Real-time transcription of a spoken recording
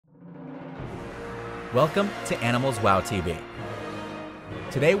Welcome to Animals Wow TV.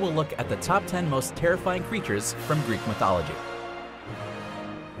 Today we'll look at the top 10 most terrifying creatures from Greek mythology.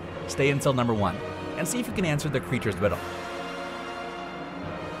 Stay until number 1 and see if you can answer the creature's riddle.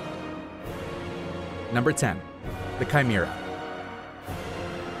 Number 10. The Chimera.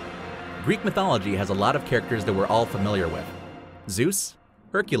 Greek mythology has a lot of characters that we're all familiar with. Zeus,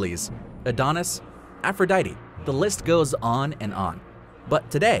 Hercules, Adonis, Aphrodite. The list goes on and on. But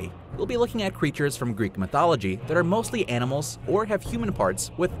today, we'll be looking at creatures from Greek mythology that are mostly animals or have human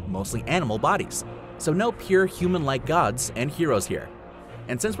parts with mostly animal bodies. So no pure human-like gods and heroes here.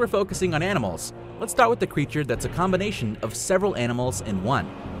 And since we're focusing on animals, let's start with the creature that's a combination of several animals in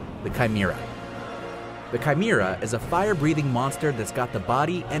one, the Chimera. The Chimera is a fire-breathing monster that's got the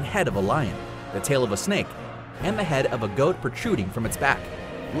body and head of a lion, the tail of a snake, and the head of a goat protruding from its back.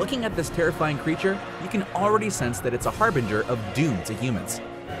 Looking at this terrifying creature, you can already sense that it's a harbinger of doom to humans,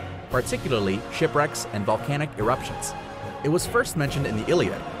 particularly shipwrecks and volcanic eruptions. It was first mentioned in the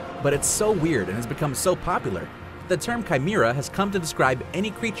Iliad, but it's so weird and has become so popular that the term chimera has come to describe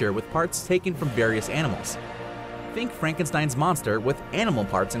any creature with parts taken from various animals. Think Frankenstein's monster with animal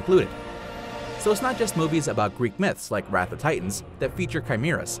parts included. So it's not just movies about Greek myths like Wrath of Titans that feature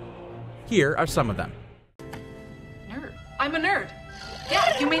chimeras. Here are some of them. Nerd. I'm a nerd.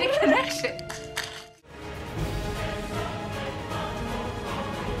 Yeah, you made a connection.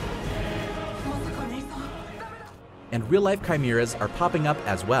 And real-life chimeras are popping up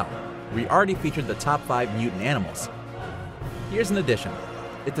as well. We already featured the top 5 mutant animals. Here's an addition.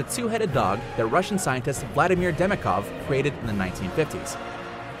 It's a two-headed dog that Russian scientist Vladimir Demikov created in the 1950s.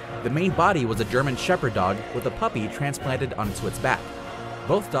 The main body was a German shepherd dog with a puppy transplanted onto its back.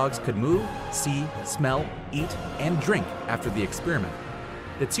 Both dogs could move, see, smell, eat, and drink after the experiment.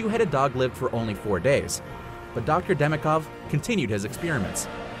 The two-headed dog lived for only 4 days, but Dr. Demikov continued his experiments,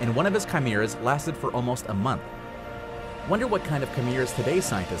 and one of his chimeras lasted for almost a month. Wonder what kind of chimeras today's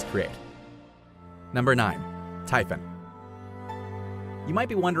scientists create. Number 9. Typhon. You might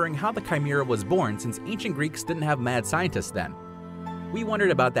be wondering how the chimera was born since ancient Greeks didn't have mad scientists then. We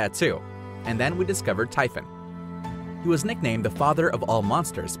wondered about that too, and then we discovered Typhon. He was nicknamed the father of all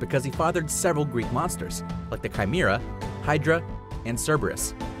monsters because he fathered several Greek monsters, like the Chimera, Hydra, and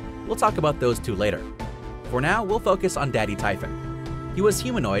Cerberus. We'll talk about those two later. For now, we'll focus on Daddy Typhon. He was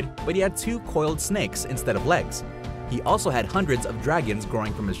humanoid, but he had 2 coiled snakes instead of legs. He also had hundreds of dragons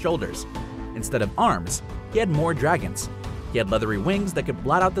growing from his shoulders. Instead of arms, he had more dragons. He had leathery wings that could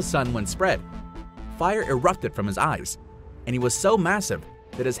blot out the sun when spread. Fire erupted from his eyes, and he was so massive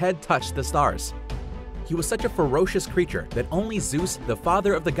that his head touched the stars. He was such a ferocious creature that only Zeus, the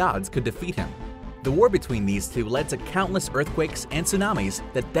father of the gods, could defeat him. The war between these two led to countless earthquakes and tsunamis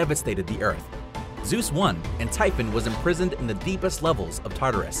that devastated the earth. Zeus won, and Typhon was imprisoned in the deepest levels of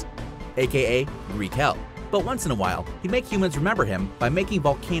Tartarus, aka Greek Hell. But once in a while, he'd make humans remember him by making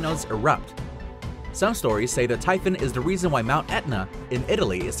volcanoes erupt. Some stories say that Typhon is the reason why Mount Etna in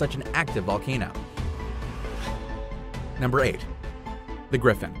Italy is such an active volcano. Number 8. The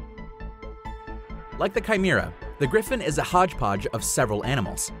Griffin. Like the Chimera, the Griffin is a hodgepodge of several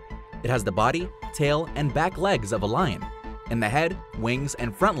animals. It has the body, tail, and back legs of a lion, and the head, wings,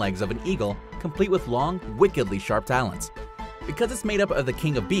 and front legs of an eagle, complete with long, wickedly sharp talons. Because it's made up of the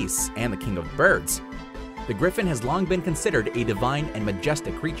king of beasts and the king of birds, the Griffin has long been considered a divine and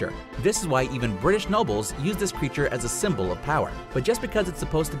majestic creature. This is why even British nobles use this creature as a symbol of power. But just because it's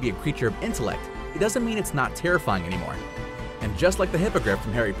supposed to be a creature of intellect, it doesn't mean it's not terrifying anymore. And just like the hippogriff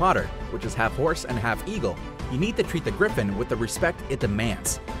from Harry Potter, which is half horse and half eagle, you need to treat the Griffin with the respect it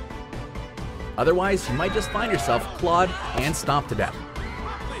demands. Otherwise, you might just find yourself clawed and stomped to death.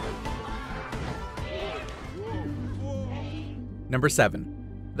 Number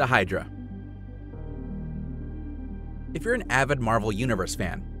 7. The Hydra. If you're an avid Marvel Universe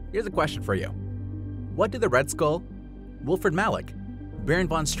fan, here's a question for you. What do the Red Skull, Wilfred Malik, Baron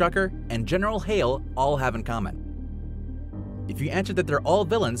von Strucker, and General Hale all have in common? If you answered that they're all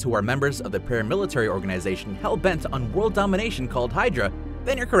villains who are members of the paramilitary organization hell-bent on world domination called Hydra,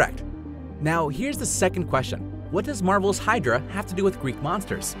 then you're correct. Now, here's the second question. What does Marvel's Hydra have to do with Greek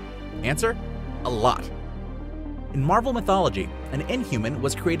monsters? Answer: a lot. In Marvel mythology, an Inhuman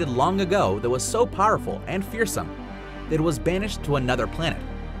was created long ago that was so powerful and fearsome that it was banished to another planet.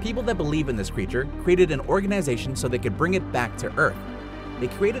 People that believe in this creature created an organization so they could bring it back to Earth. They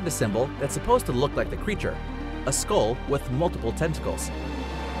created a symbol that's supposed to look like the creature, a skull with multiple tentacles.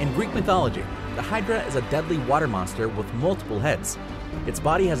 In Greek mythology, the Hydra is a deadly water monster with multiple heads. Its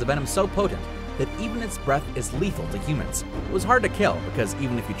body has a venom so potent that even its breath is lethal to humans. It was hard to kill because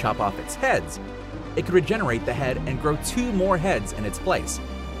even if you chop off its heads, it could regenerate the head and grow 2 more heads in its place.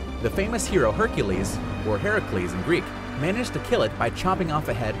 The famous hero Hercules, or Heracles in Greek, managed to kill it by chopping off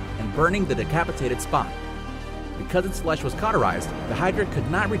a head and burning the decapitated spot. Because its flesh was cauterized, the Hydra could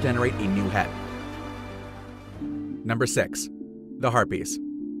not regenerate a new head. Number 6. The Harpies.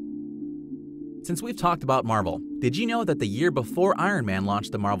 Since we've talked about Marvel, did you know that the year before Iron Man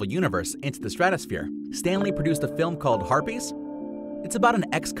launched the Marvel Universe into the stratosphere, Stan Lee produced a film called Harpies? It's about an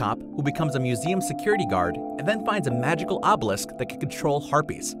ex-cop who becomes a museum security guard and then finds a magical obelisk that can control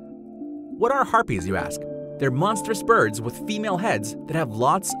harpies. What are harpies, you ask? They're monstrous birds with female heads that have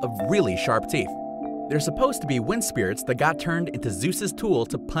lots of really sharp teeth. They're supposed to be wind spirits that got turned into Zeus's tool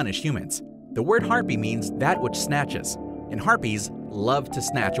to punish humans. The word harpy means that which snatches, and harpies love to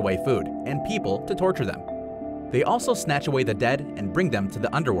snatch away food and people to torture them. They also snatch away the dead and bring them to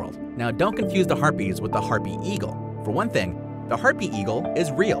the underworld. Now, don't confuse the harpies with the harpy eagle. For one thing, the harpy eagle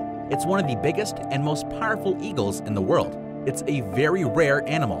is real. It's one of the biggest and most powerful eagles in the world. It's a very rare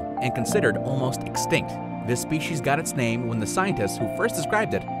animal and considered almost extinct. This species got its name when the scientists who first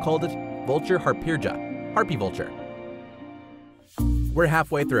described it called it Vultur harpygia, harpy vulture. We're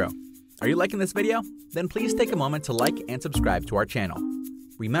halfway through. Are you liking this video? Then please take a moment to like and subscribe to our channel.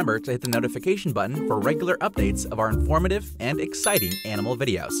 Remember to hit the notification button for regular updates of our informative and exciting animal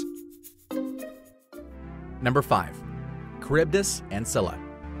videos. Number 5. Charybdis and Scylla.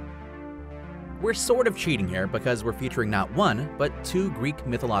 We're sort of cheating here because we're featuring not one, but 2 Greek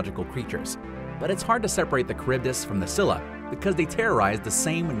mythological creatures. But it's hard to separate the Charybdis from the Scylla because they terrorize the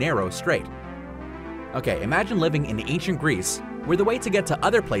same narrow strait. Okay, imagine living in ancient Greece where the way to get to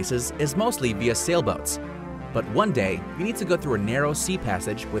other places is mostly via sailboats. But one day, you need to go through a narrow sea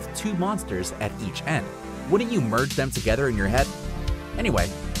passage with 2 monsters at each end. Wouldn't you merge them together in your head? Anyway,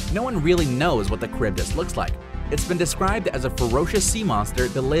 no one really knows what the Charybdis looks like. It's been described as a ferocious sea monster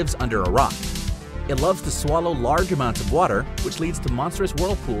that lives under a rock. It loves to swallow large amounts of water, which leads to monstrous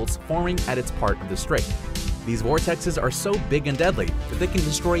whirlpools forming at its part of the strait. These vortexes are so big and deadly that they can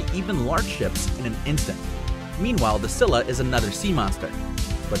destroy even large ships in an instant. Meanwhile, the Scylla is another sea monster,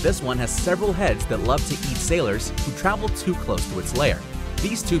 but this one has several heads that love to eat sailors who travel too close to its lair.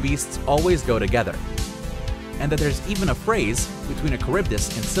 These 2 beasts always go together. And that there's even a phrase between a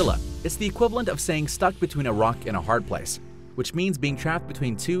Charybdis and Scylla. It's the equivalent of saying stuck between a rock and a hard place, which means being trapped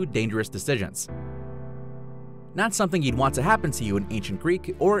between 2 dangerous decisions. Not something you'd want to happen to you in ancient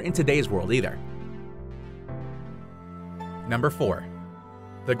Greek or in today's world either. Number 4.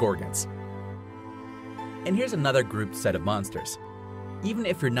 The Gorgons. And here's another grouped set of monsters. Even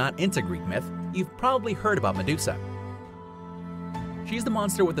if you're not into Greek myth, you've probably heard about Medusa. She's the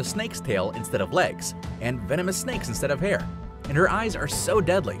monster with a snake's tail instead of legs, and venomous snakes instead of hair, and her eyes are so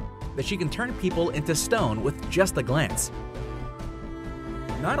deadly that she can turn people into stone with just a glance.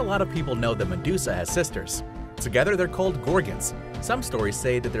 Not a lot of people know that Medusa has sisters. Together they're called Gorgons. Some stories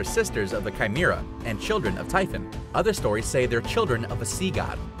say that they're sisters of the Chimera and children of Typhon. Other stories say they're children of a sea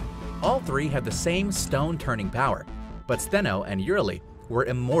god. All 3 have the same stone-turning power, but Steno and Euryale were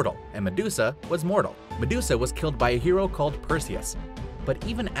immortal and Medusa was mortal. Medusa was killed by a hero called Perseus, but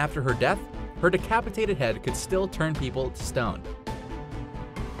even after her death, her decapitated head could still turn people to stone.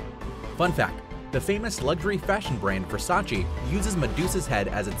 Fun fact, the famous luxury fashion brand Versace uses Medusa's head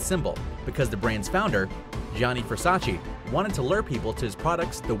as its symbol because the brand's founder, Gianni Versace, wanted to lure people to his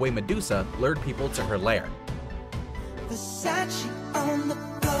products the way Medusa lured people to her lair. Versace on the floor.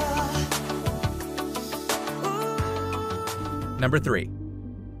 Number 3.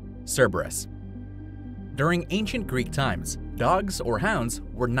 Cerberus. During ancient Greek times, dogs or hounds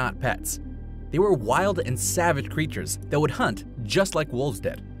were not pets. They were wild and savage creatures that would hunt just like wolves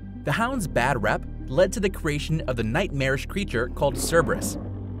did. The hound's bad rep led to the creation of the nightmarish creature called Cerberus.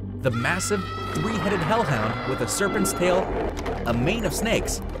 The massive, 3-headed hellhound with a serpent's tail, a mane of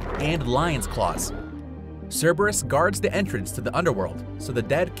snakes, and lion's claws. Cerberus guards the entrance to the underworld, so the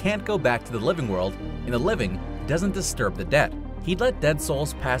dead can't go back to the living world, and the living doesn't disturb the dead. He'd let dead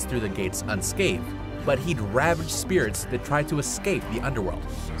souls pass through the gates unscathed, but he'd ravage spirits that try to escape the underworld.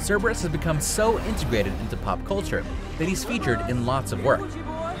 Cerberus has become so integrated into pop culture that he's featured in lots of work.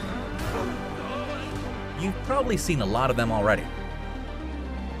 You've probably seen a lot of them already.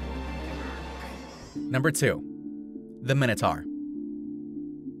 Number 2. The Minotaur.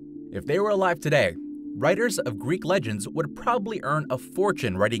 If they were alive today, writers of Greek legends would probably earn a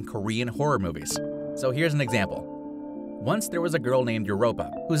fortune writing Korean horror movies. So here's an example. Once there was a girl named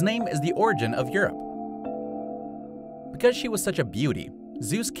Europa, whose name is the origin of Europe. Because she was such a beauty,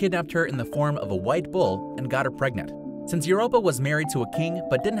 Zeus kidnapped her in the form of a white bull and got her pregnant. Since Europa was married to a king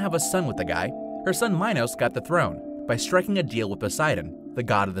but didn't have a son with the guy, her son Minos got the throne by striking a deal with Poseidon, the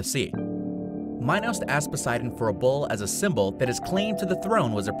god of the sea. Minos asked Poseidon for a bull as a symbol that his claim to the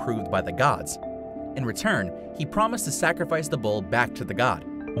throne was approved by the gods. In return, he promised to sacrifice the bull back to the god.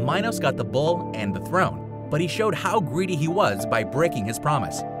 Minos got the bull and the throne, but he showed how greedy he was by breaking his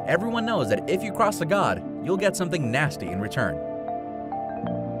promise. Everyone knows that if you cross the god, you'll get something nasty in return.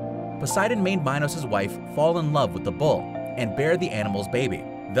 Poseidon made Minos' wife fall in love with the bull and bear the animal's baby.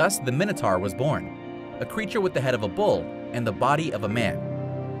 Thus, the Minotaur was born, a creature with the head of a bull and the body of a man.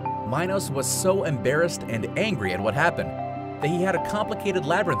 Minos was so embarrassed and angry at what happened that he had a complicated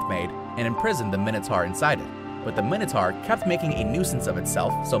labyrinth made and imprisoned the Minotaur inside it. But the Minotaur kept making a nuisance of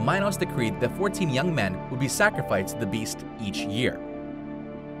itself, so Minos decreed that 14 young men would be sacrificed to the beast each year.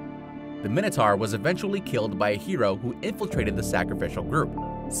 The Minotaur was eventually killed by a hero who infiltrated the sacrificial group.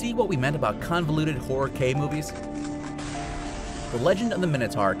 See what we meant about convoluted horror K-movies? The legend of the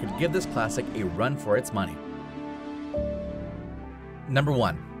Minotaur could give this classic a run for its money. Number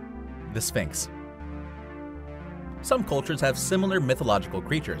 1. The Sphinx. Some cultures have similar mythological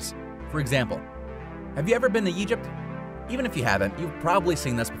creatures. For example, have you ever been to Egypt? Even if you haven't, you've probably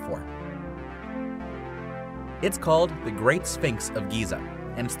seen this before. It's called the Great Sphinx of Giza,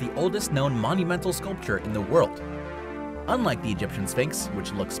 and it's the oldest known monumental sculpture in the world. Unlike the Egyptian Sphinx,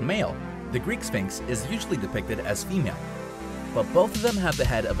 which looks male, the Greek Sphinx is usually depicted as female. But both of them have the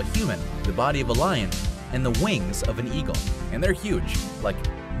head of a human, the body of a lion, and the wings of an eagle. And they're huge, like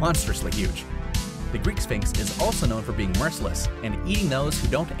monstrously huge. The Greek Sphinx is also known for being merciless and eating those who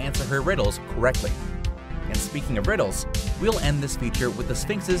don't answer her riddles correctly. And speaking of riddles, we'll end this feature with the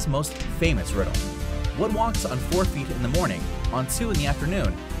Sphinx's most famous riddle. What walks on 4 feet in the morning, on 2 in the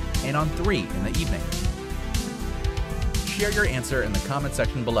afternoon, and on 3 in the evening? Share your answer in the comment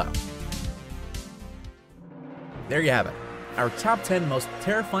section below. There you have it, our top 10 most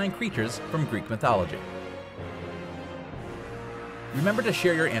terrifying creatures from Greek mythology. Remember to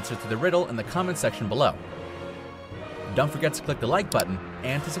share your answer to the riddle in the comment section below. Don't forget to click the like button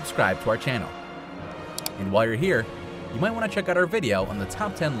and to subscribe to our channel. And while you're here, you might want to check out our video on the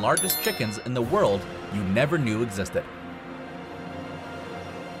top 10 largest chickens in the world you never knew existed.